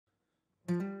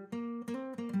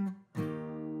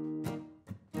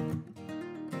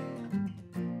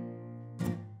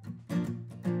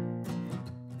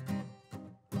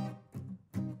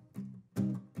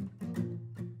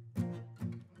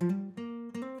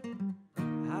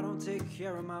take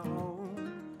care of my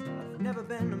own. I've never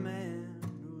been a man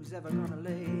who's ever gonna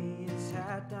lay his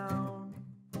hat down.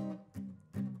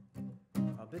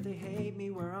 I bet they hate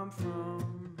me where I'm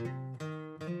from,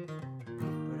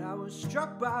 but I was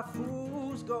struck by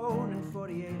fool's gold. In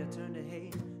 48 I turned to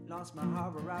hate, lost my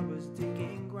heart where I was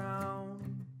digging ground.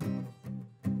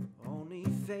 Only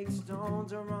fake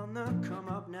stones are on the come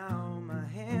up now, my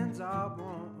hands are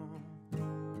warm.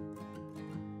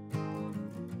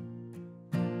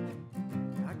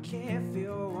 I can't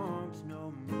feel warmth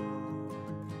no more.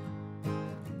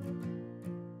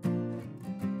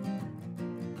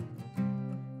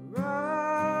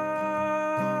 Rise,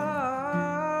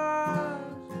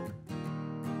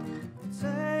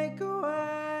 take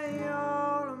away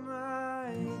all of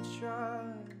my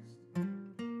trust.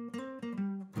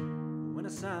 When a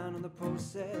sign on the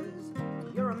post says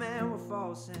you're a man with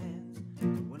false hands,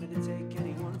 willing to take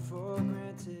anyone for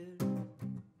granted.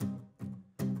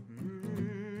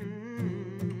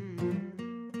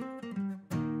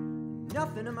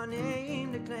 Nothing in my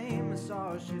name to claim. I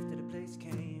saw a shift to the place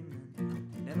came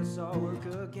and never saw work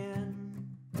again.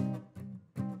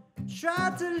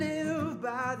 Tried to live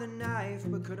by the knife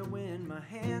but couldn't win, my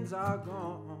hands are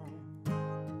gone.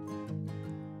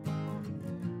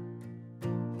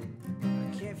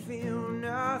 I can't feel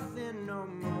nothing no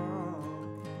more.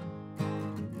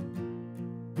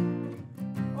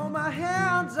 Oh, my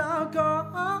hands are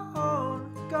gone,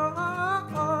 gone.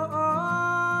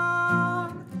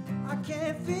 I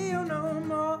can't feel no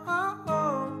more,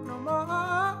 no more.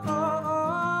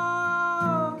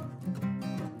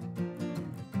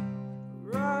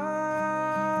 Rise,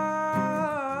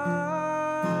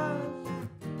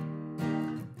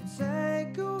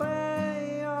 take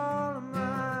away all of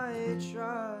my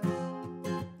trust.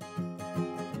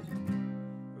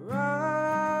 Rise,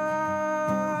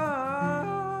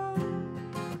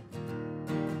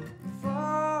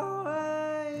 far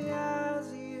away as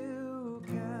you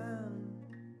can.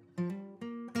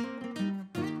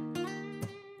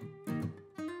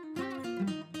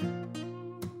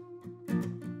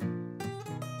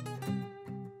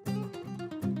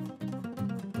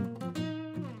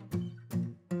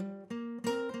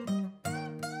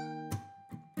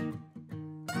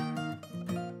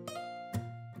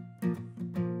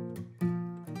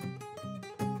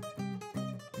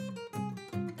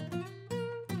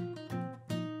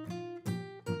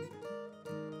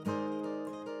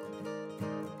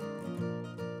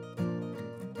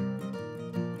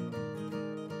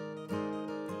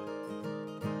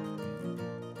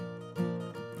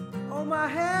 Oh, my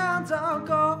hands are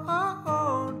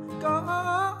gone,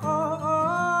 gone.